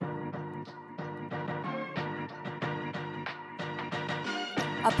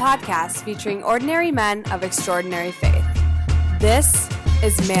a podcast featuring ordinary men of extraordinary faith. This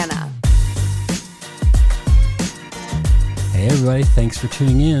is Manna. Hey everybody, thanks for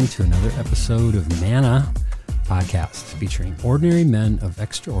tuning in to another episode of Manna podcast featuring ordinary men of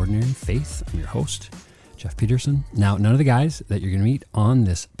extraordinary faith. I'm your host, Jeff Peterson. Now, none of the guys that you're going to meet on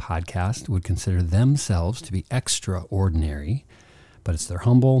this podcast would consider themselves to be extraordinary, but it's their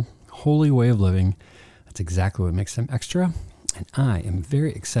humble, holy way of living. That's exactly what makes them extra, and I am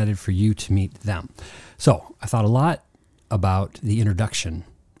very excited for you to meet them. So I thought a lot about the introduction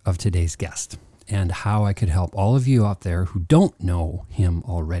of today's guest and how I could help all of you out there who don't know him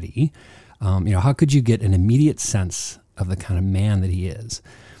already. How could you get an immediate sense of the kind of man that he is?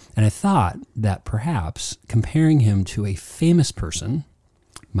 And I thought that perhaps comparing him to a famous person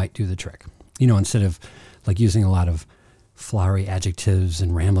might do the trick. Instead of like using a lot of flowery adjectives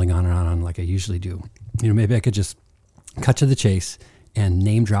and rambling on and on like I usually do, maybe I could just cut to the chase and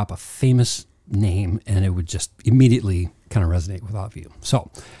name drop a famous name, and it would just immediately kind of resonate with all of you. So,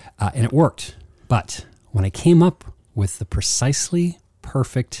 and it worked. But when I came up with the precisely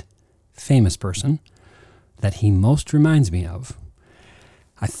perfect famous person that he most reminds me of,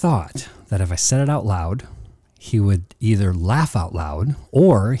 I thought that if I said it out loud, he would either laugh out loud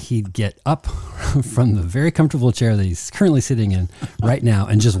or he'd get up from the very comfortable chair that he's currently sitting in right now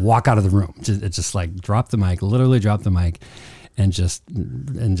and just walk out of the room. Just like drop the mic, literally drop the mic, and just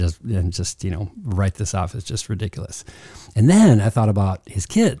write this off as just ridiculous. And then I thought about his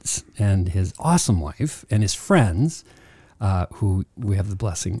kids and his awesome wife and his friends, who we have the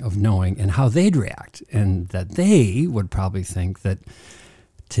blessing of knowing, and how they'd react, and that they would probably think that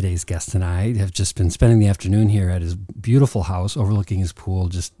today's guest and I have just been spending the afternoon here at his beautiful house overlooking his pool,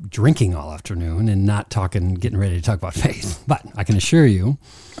 just drinking all afternoon and not getting ready to talk about faith. But I can assure you,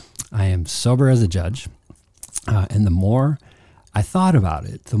 I am sober as a judge. And the more I thought about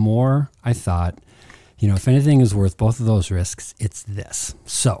it, the more I thought, if anything is worth both of those risks, it's this.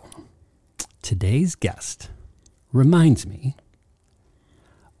 So today's guest reminds me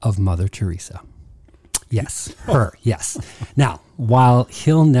of Mother Teresa. Yes, her, yes. Now, while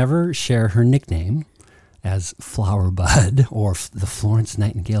he'll never share her nickname as Flower Bud or the Florence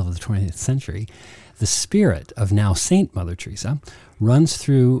Nightingale of the 20th century, the spirit of now Saint Mother Teresa runs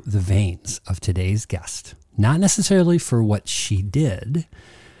through the veins of today's guest. Not necessarily for what she did,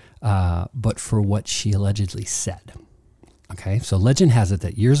 but for what she allegedly said. Okay, so legend has it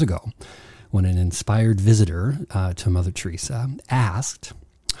that years ago, when an inspired visitor to Mother Teresa asked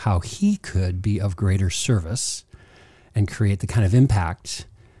how he could be of greater service and create the kind of impact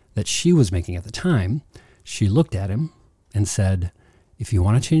that she was making at the time, she looked at him and said, "If you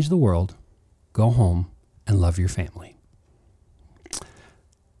want to change the world, go home and love your family."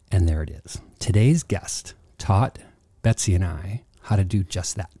 And there it is. Today's guest taught Betsy and I how to do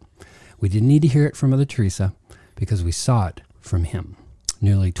just that. We didn't need to hear it from Mother Teresa because we saw it from him.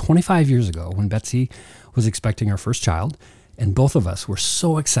 Nearly 25 years ago, when Betsy was expecting our first child, and both of us were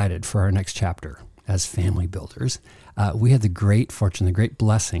so excited for our next chapter as family builders, we had the great fortune, the great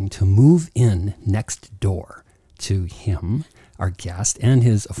blessing to move in next door to him, our guest, and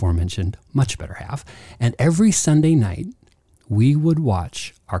his aforementioned much better half. And every Sunday night, we would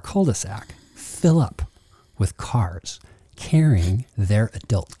watch our cul-de-sac fill up with cars carrying their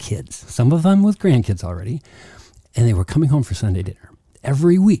adult kids, some of them with grandkids already, and they were coming home for Sunday dinner.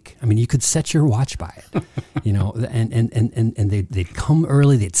 Every week. I mean, you could set your watch by it, and they'd come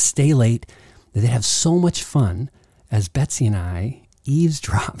early, they'd stay late, they'd have so much fun as Betsy and I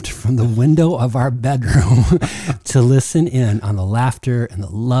eavesdropped from the window of our bedroom to listen in on the laughter and the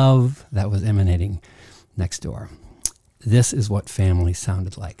love that was emanating next door. This is what family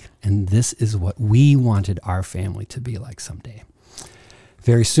sounded like, and this is what we wanted our family to be like someday.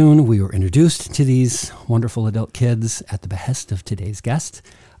 Very soon, we were introduced to these wonderful adult kids at the behest of today's guest,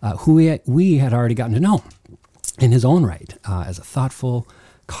 who we had already gotten to know in his own right as a thoughtful,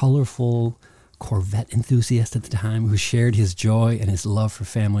 colorful Corvette enthusiast at the time who shared his joy and his love for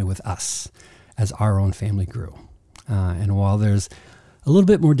family with us as our own family grew. And while there's a little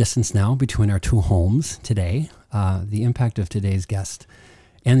bit more distance now between our two homes today, the impact of today's guest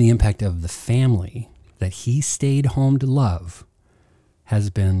and the impact of the family that he stayed home to love has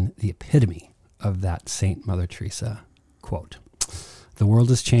been the epitome of that Saint Mother Teresa quote. The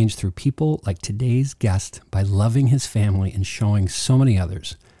world is changed through people like today's guest by loving his family and showing so many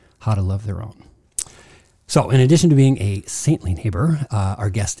others how to love their own. So in addition to being a saintly neighbor, our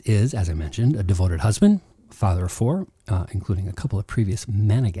guest is, as I mentioned, a devoted husband, father of four, including a couple of previous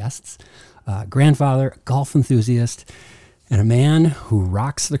Manna guests, grandfather, golf enthusiast, and a man who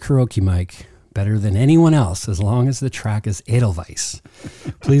rocks the karaoke mic better than anyone else as long as the track is Edelweiss.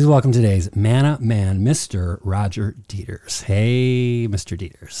 Please welcome today's Manna man, Mr. Roger Deters. Hey, Mr.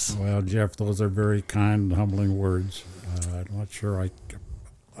 Deters. Well, Jeff, those are very kind, humbling words. I'm not sure I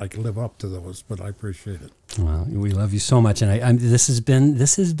can live up to those, but I appreciate it. Well, we love you so much, and this has been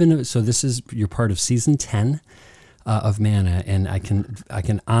you're part of season 10 of Manna, and I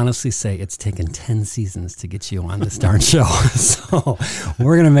can honestly say it's taken 10 seasons to get you on this darn show. So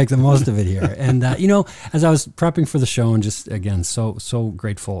we're gonna make the most of it here. And as I was prepping for the show, and just again so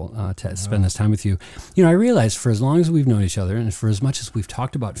grateful to spend this time with you. I realized for as long as we've known each other, and for as much as we've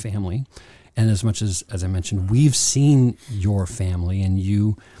talked about family, and as much as I mentioned, we've seen your family and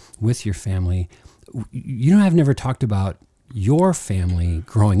you with your family. I've never talked about your family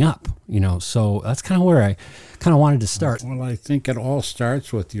growing up, so that's kind of where I kind of wanted to start. Well, I think it all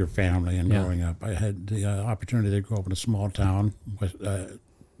starts with your family and growing up. I had the opportunity to grow up in a small town,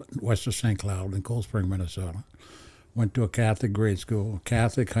 west of St. Cloud in Cold Spring, Minnesota. Went to a Catholic grade school,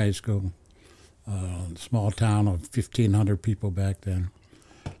 Catholic high school, small town of 1,500 people back then.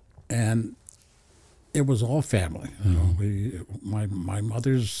 And it was all family. My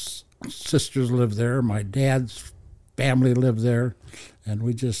mother's sisters lived there. My dad's family lived there, and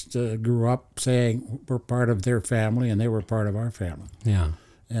we just grew up saying we're part of their family, and they were part of our family. Yeah.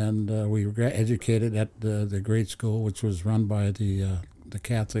 And we were educated at the grade school, which was run by the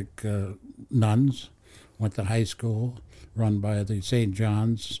Catholic nuns. Went to high school, run by the St.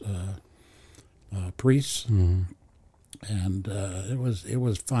 John's priests, and it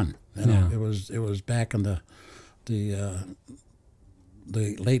was fun. It was back in the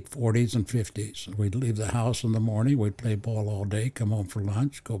late 40s and 50s. We'd leave the house in the morning, we'd play ball all day, come home for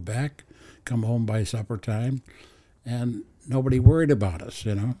lunch, go back, come home by supper time, and nobody worried about us,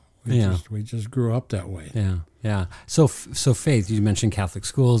 We just grew up that way. Yeah. So Faith, you mentioned Catholic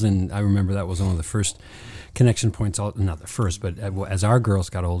schools, and I remember that was one of the first connection points, not the first, but as our girls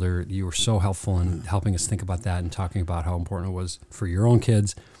got older, you were so helpful in helping us think about that and talking about how important it was for your own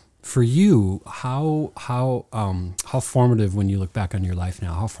kids. For you, how formative, when you look back on your life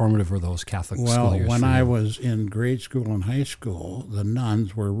now, how formative were those Catholic school years? Well, when I was in grade school and high school, the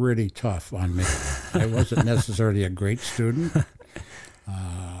nuns were really tough on me. I wasn't necessarily a great student,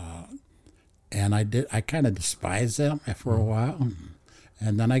 and I kind of despised them for a while,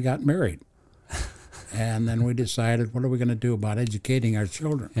 and then I got married, and then we decided, what are we going to do about educating our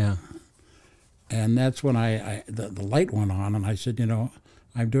children? Yeah, and that's when the light went on, and I said,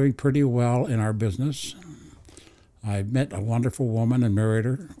 I'm doing pretty well in our business. I met a wonderful woman and married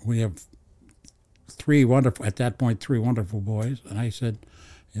her. We have three wonderful boys. And I said,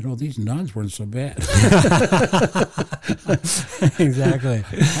 these nuns weren't so bad. Exactly.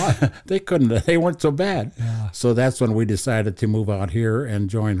 They weren't so bad. Yeah. So that's when we decided to move out here and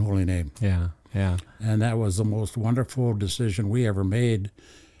join Holy Name. Yeah. And that was the most wonderful decision we ever made.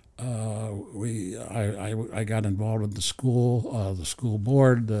 I got involved with the school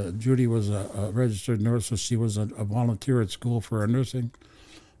board. Judy was a registered nurse, so she was a volunteer at school for her nursing.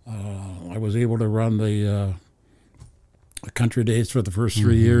 I was able to run the country days for the first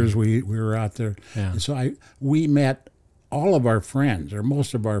 3 years. We were out there. Yeah. And so we met all of our friends, or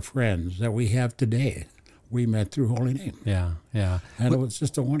most of our friends that we have today. We met through Holy Name. Yeah. And it was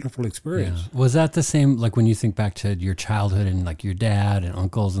just a wonderful experience. Yeah. Was that the same, like when you think back to your childhood and like your dad and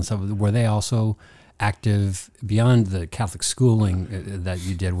uncles and stuff, were they also active beyond the Catholic schooling that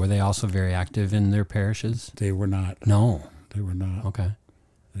you did? Were they also very active in their parishes? They were not. No. They were not. Okay.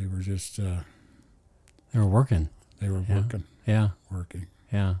 They were just... they were working. They were working. Yeah. Working.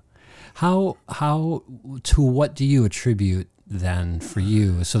 Yeah. How to what do you attribute then for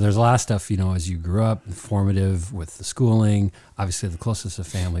you? So there's a lot of stuff, as you grew up, formative with the schooling, obviously the closest of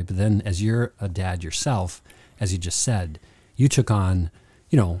family, but then as you're a dad yourself, as you just said, you took on,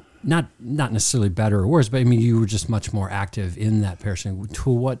 not necessarily better or worse, but I mean, you were just much more active in that parish. To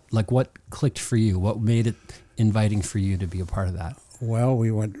what clicked for you? What made it inviting for you to be a part of that? Well, we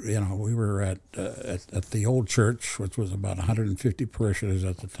went, we were at the old church, which was about 150 parishioners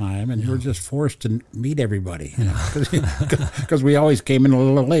at the time, and you were just forced to meet everybody, because we always came in a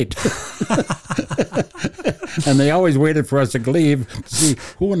little late. And they always waited for us to leave to see,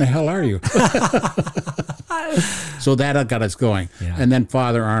 who in the hell are you? So that got us going. Yeah. And then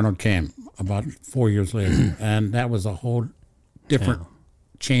Father Arnold came about 4 years later, and that was a whole different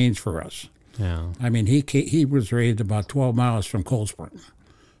change for us. Yeah. I mean, he was raised about 12 miles from Cold Spring,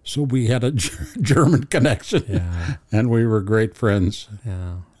 so we had a German connection, and we were great friends.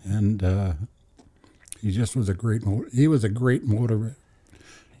 Yeah. And he just was a great motivator.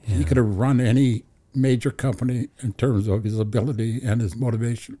 Yeah. He could have run any major company in terms of his ability and his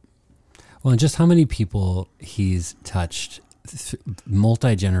motivation. Well, and just how many people he's touched,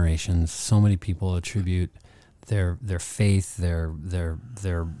 multi-generations, so many people attribute their faith, their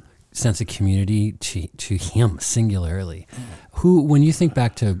sense of community to him singularly. Who, when you think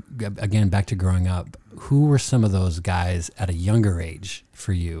back to growing up, who were some of those guys at a younger age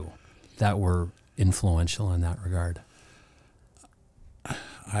for you that were influential in that regard?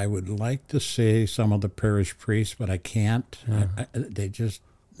 I would like to say some of the parish priests, but I can't. Yeah. They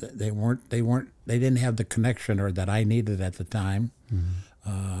didn't have the connection or that I needed at the time.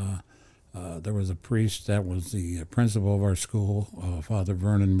 There was a priest that was the principal of our school, Father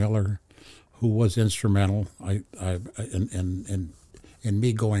Vernon Miller, who was instrumental in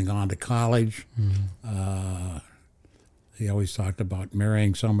me going on to college. He always talked about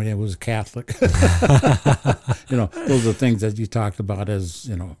marrying somebody that was Catholic. Those are things that you talked about as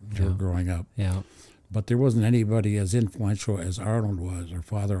you were growing up. Yeah. But there wasn't anybody as influential as Arnold was, or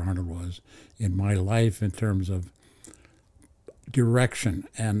Father Arnold was, in my life in terms of direction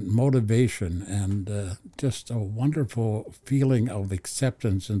and motivation and just a wonderful feeling of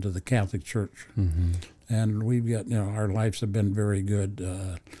acceptance into the Catholic Church. Mm-hmm. And we've got, our lives have been very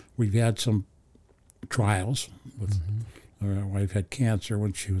good. We've had some trials. Our wife had cancer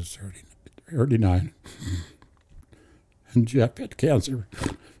when she was 39. And Jeff had cancer.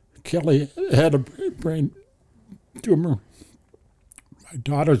 Kelly had a brain tumor. My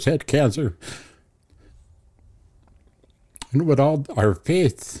daughters had cancer. And with all our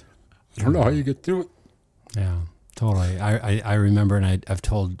faith, I don't know how you get through it. Yeah, totally. I remember, and I've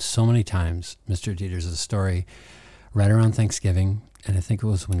told so many times, Mr. Deters, a story right around Thanksgiving, and I think it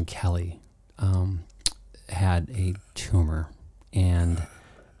was when Kelly had a tumor, and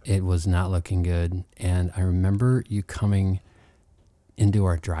it was not looking good. And I remember you coming into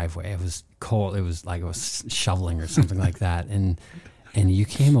our driveway. It was cold. It was like I was shoveling or something like that. And you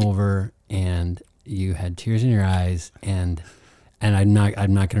came over and you had tears in your eyes, and I'm not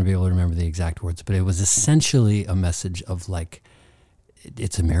going to be able to remember the exact words, but it was essentially a message of like,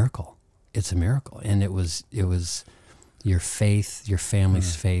 it's a miracle. It's a miracle. And it was your faith, your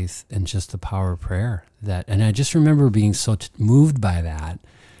family's faith, and just the power of prayer and I just remember being so moved by that.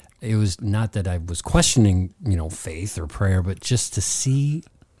 It was not that I was questioning, faith or prayer, but just to see,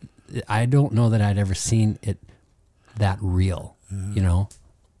 I don't know that I'd ever seen it that real,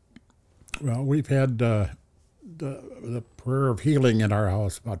 Well, we've had the prayer of healing in our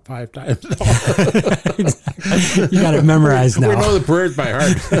house about 5 times now. You got it memorized now. We know the prayers by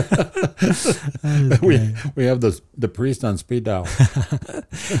heart. we have the priest on speed dial.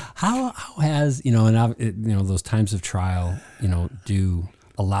 How has, those times of trial, do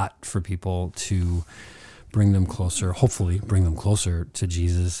a lot for people to bring them closer, hopefully bring them closer to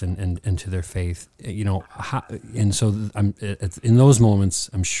Jesus and to their faith, and so it's in those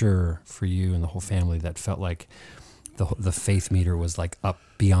moments, I'm sure for you and the whole family, that felt like the faith meter was like up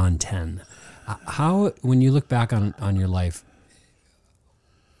beyond 10. How, when you look back on your life,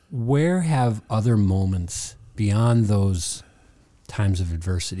 where have other moments beyond those times of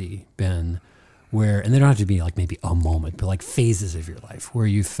adversity been where, and they don't have to be like maybe a moment, but like phases of your life where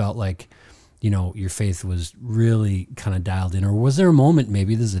you felt like, your faith was really kind of dialed in? Or was there a moment,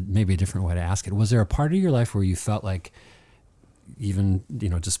 maybe this is maybe a different way to ask it, was there a part of your life where you felt like, even,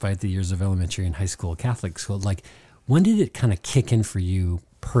 despite the years of elementary and high school, Catholic school, like when did it kind of kick in for you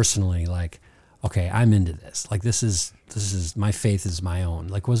personally? Like, okay, I'm into this. Like, this is my faith is my own.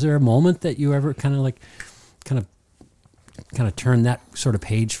 Like, was there a moment that you ever kind of turned that sort of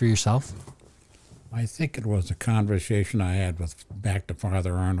page for yourself? I think it was a conversation I had back to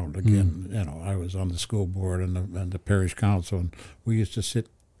Father Arnold again. I was on the school board and the parish council, and we used to sit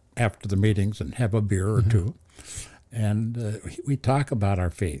after the meetings and have a beer or two, and we talk about our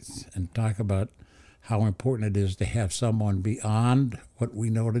faith and talk about how important it is to have someone beyond what we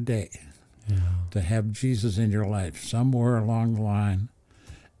know today, to have Jesus in your life somewhere along the line,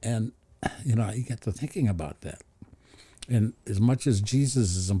 and you get to thinking about that. And as much as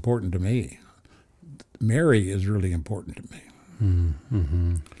Jesus is important to me, Mary is really important to me.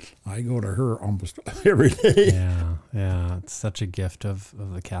 Mm-hmm. I go to her almost every day. Yeah, it's such a gift of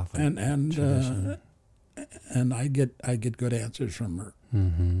the Catholic tradition. And I get good answers from her.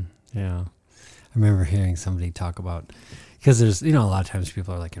 Mm-hmm. Yeah, I remember hearing somebody talk about, because there's, a lot of times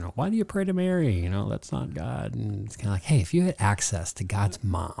people are like, why do you pray to Mary? That's not God. And it's kind of like, hey, if you had access to God's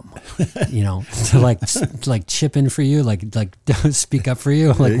mom, to like chip in for you, like speak up for you,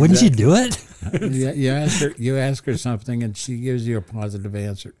 like, exactly. Wouldn't you do it? You ask her something and she gives you a positive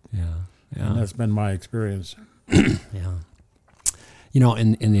answer. Yeah. And that's been my experience. Yeah.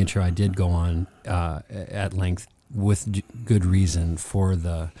 In the intro, I did go on at length with good reason for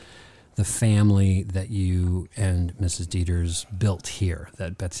the the family that you and Mrs. Deters built here,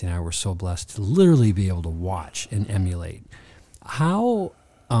 that Betsy and I were so blessed to literally be able to watch and emulate. How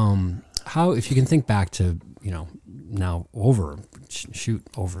if you can think back to, now over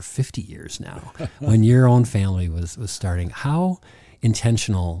 50 years now, when your own family was starting, how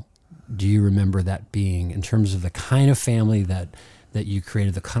intentional do you remember that being in terms of the kind of family that you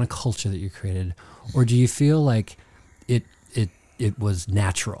created, the kind of culture that you created? Or do you feel like it was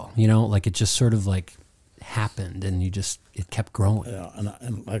natural, like it just sort of like happened and it kept growing? Yeah,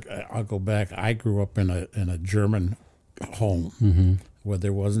 and like I'll go back. I grew up in a German home where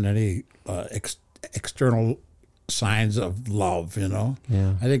there wasn't any external signs of love,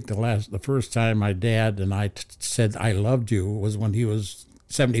 Yeah. I think the first time my dad and I said I loved you was when he was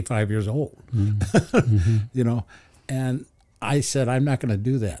 75 years old. And I said, I'm not going to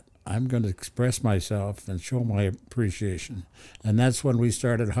do that. I'm going to express myself and show my appreciation. And that's when we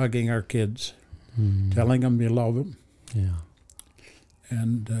started hugging our kids, telling them you love them. Yeah.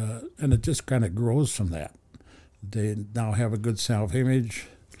 And it just kind of grows from that. They now have a good self-image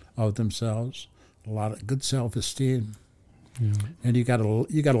of themselves, a lot of good self-esteem. Yeah. And you got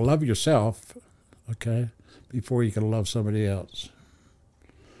to love yourself, okay, before you can love somebody else.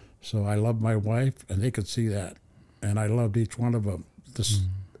 So I love my wife, and they could see that. And I loved each one of them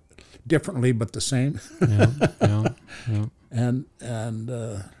differently, but the same. Yeah. And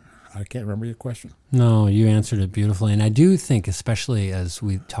I can't remember your question. No, you answered it beautifully. And I do think, especially as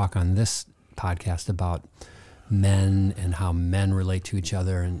we talk on this podcast about men and how men relate to each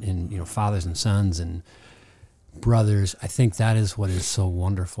other and fathers and sons and brothers, I think that is what is so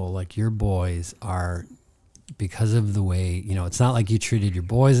wonderful. Like your boys are, because of the way, it's not like you treated your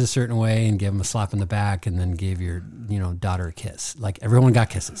boys a certain way and gave them a slap in the back and then gave your, daughter a kiss. Like everyone got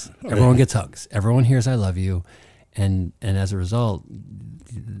kisses. Everyone gets hugs. Everyone hears I love you. And as a result,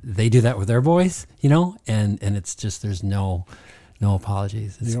 they do that with their boys, and it's just, there's no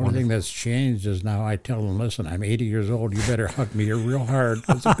apologies. It's the only thing that's changed is now I tell them, listen, I'm 80 years old. You better hug me real hard.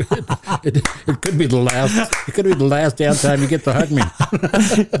 It could be the last. It could be the last damn time you get to hug me.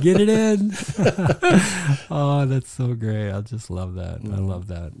 Get it in. Oh, that's so great. I just love that. I love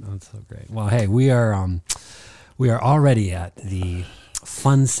that. That's so great. Well, hey, we are already at the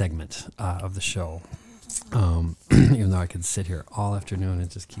fun segment of the show. Even though I could sit here all afternoon and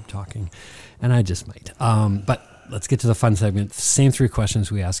just keep talking, and I just might. But let's get to the fun segment. Same 3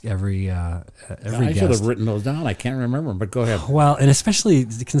 questions we ask every guest. I should have written those down. I can't remember them, but go ahead. Well, and especially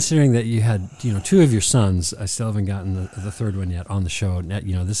considering that you had 2 of your sons. I still haven't gotten the third one yet on the show.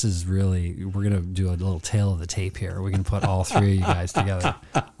 This is really, we're gonna do a little tail of the tape here. We can put all 3 of you guys together.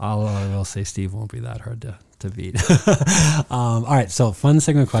 Although I will say Steve won't be that hard to beat. All right, so fun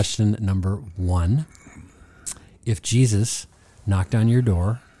segment question number 1. If Jesus knocked on your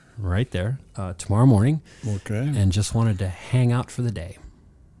door right there tomorrow morning, okay, and just wanted to hang out for the day,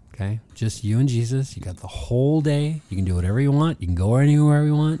 okay, just you and Jesus, you got the whole day. You can do whatever you want. You can go anywhere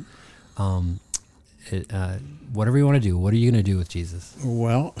you want. Whatever you want to do. What are you going to do with Jesus?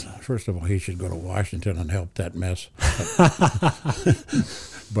 Well, first of all, he should go to Washington and help that mess.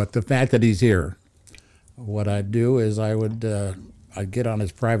 But the fact that he's here, what I'd do is I'd get on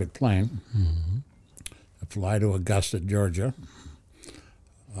his private plane. Fly to Augusta, Georgia.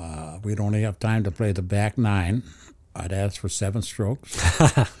 We'd only have time to play the back 9. I'd ask for 7 strokes.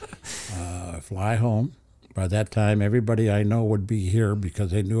 Fly home. By that time, everybody I know would be here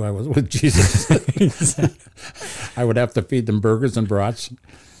because they knew I was with Jesus. I would have to feed them burgers and brats,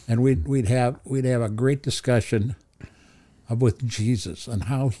 and we'd have a great discussion with Jesus and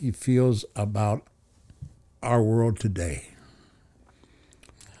how he feels about our world today.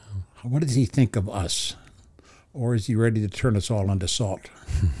 What does he think of us? Or is he ready to turn us all into salt?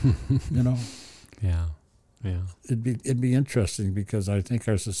 Yeah. It'd be interesting because I think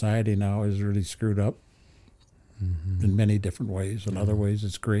our society now is really screwed up in many different ways. In other ways,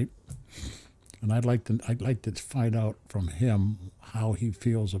 it's great. And I'd like to find out from him how he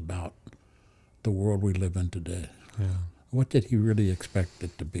feels about the world we live in today. Yeah. What did he really expect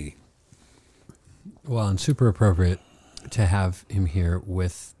it to be? Well, and super appropriate to have him here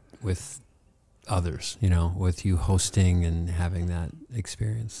with others, with you hosting and having that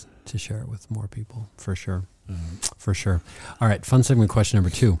experience to share it with more people, for sure. For sure. All right, fun segment question number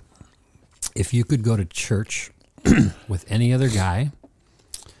 2. If you could go to church with any other guy,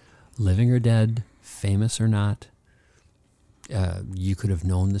 living or dead, famous or not, you could have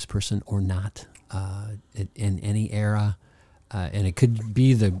known this person or not, in any era, and it could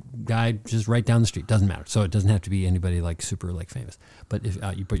be the guy just right down the street, doesn't matter. So it doesn't have to be anybody like super like famous. But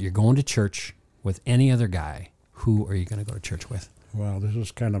but you're going to church with any other guy, who are you going to go to church with? Well, this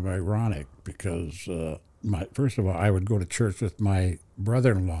is kind of ironic because, first of all, I would go to church with my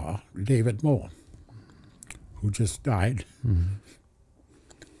brother-in-law, David Moe, who just died. Mm-hmm.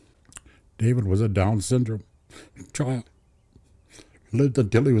 David was a Down syndrome child. Lived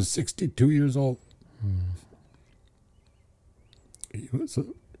until he was 62 years old.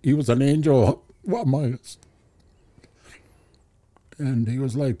 He was an angel among us. And he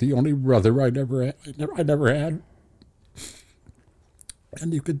was like the only brother I never had.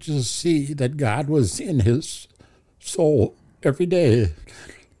 And you could just see that God was in his soul every day.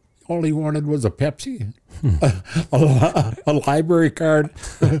 All he wanted was a Pepsi, a library card,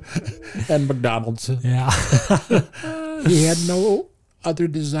 and McDonald's. Yeah. He had no other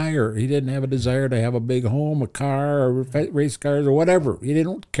desire. He didn't have a desire to have a big home, a car, or race cars, or whatever. He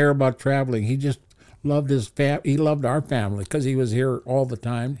didn't care about traveling. He just loved his he loved our family because he was here all the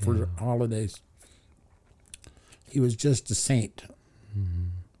time for holidays. He was just a saint.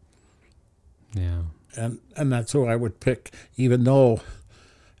 Mm-hmm. Yeah. And that's who I would pick, even though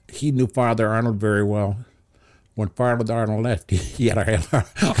he knew Father Arnold very well. When Father Arnold left, he had a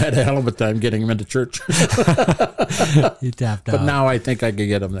hell of a time getting him into church. You tapped out. But now I think I could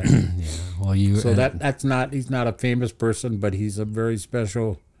get him there. Yeah. Well, he's not a famous person, but he's a very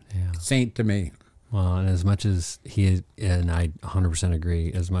special saint to me. Well, and as much as he is, and I 100%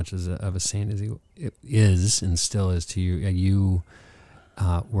 agree, as much as of a saint as he is and still is to you, you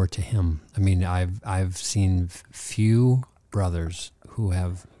were to him. I mean, I've seen few brothers who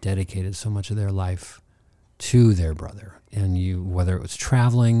have dedicated so much of their life to their brother, and whether it was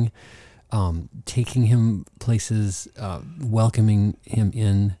traveling, taking him places, welcoming him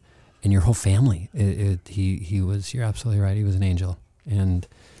in, and your whole family. He was. You're absolutely right. He was an angel, and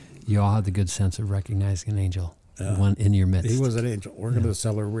you all had the good sense of recognizing an angel one in your midst. He was an angel. We're going to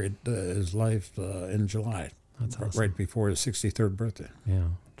celebrate his life in July. That's awesome. Right before his 63rd birthday. Yeah,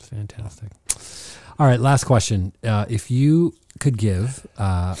 it's fantastic. All right, last question. If you could give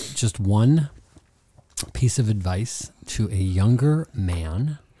just one piece of advice to a younger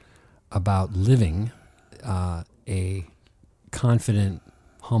man about living a confident,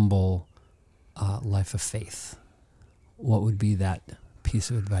 humble life of faith, what would be that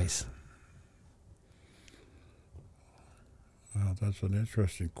piece of advice? Well, that's an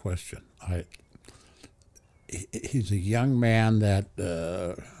interesting question. He's a young man that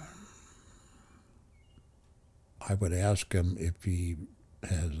I would ask him if he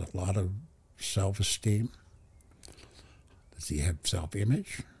has a lot of self-esteem. Does he have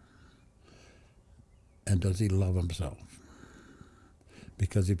self-image? And does he love himself?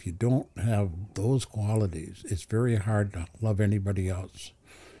 Because if you don't have those qualities, it's very hard to love anybody else.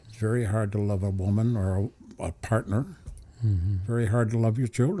 It's very hard to love a woman or a partner. Mm-hmm. Very hard to love your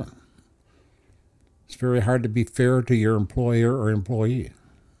children. It's very hard to be fair to your employer or employee.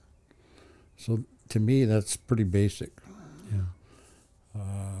 So to me, that's pretty basic. Yeah.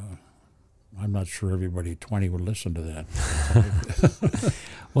 I'm not sure everybody 20 would listen to that.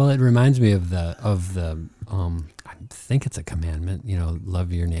 Well, it reminds me of the I think it's a commandment,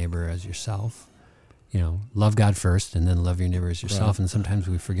 love your neighbor as yourself. Love God first and then love your neighbor as yourself. Right. And sometimes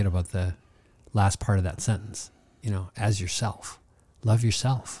we forget about the last part of that sentence, as yourself. Love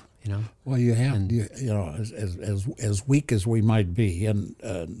yourself, Well, you have, as weak as we might be and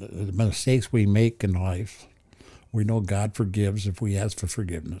the mistakes we make in life, we know God forgives if we ask for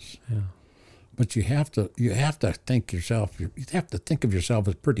forgiveness. Yeah. But you have to think yourself. You have to think of yourself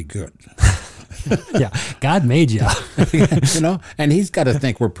as pretty good. Yeah, God made you. And He's got to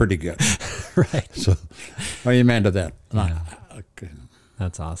think we're pretty good. Right. So, amen to that. Yeah. Okay.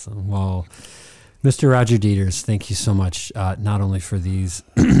 That's awesome. Well, Mr. Roger Deters, thank you so much. Not only for these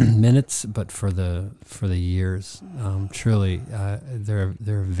minutes, but for the years. Truly, there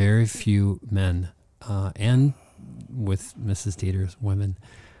are very few men, and with Mrs. Deters, women,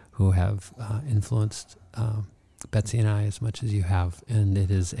 who have influenced Betsy and I as much as you have. And it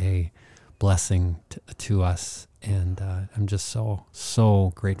is a blessing to us. And I'm just so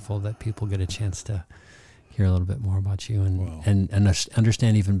grateful that people get a chance to hear a little bit more about you and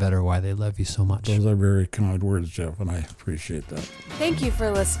understand even better why they love you so much. Those are very kind words, Jeff, and I appreciate that. Thank you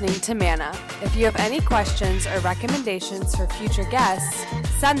for listening to Manna. If you have any questions or recommendations for future guests,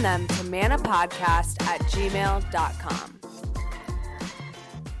 send them to mannapodcast@gmail.com.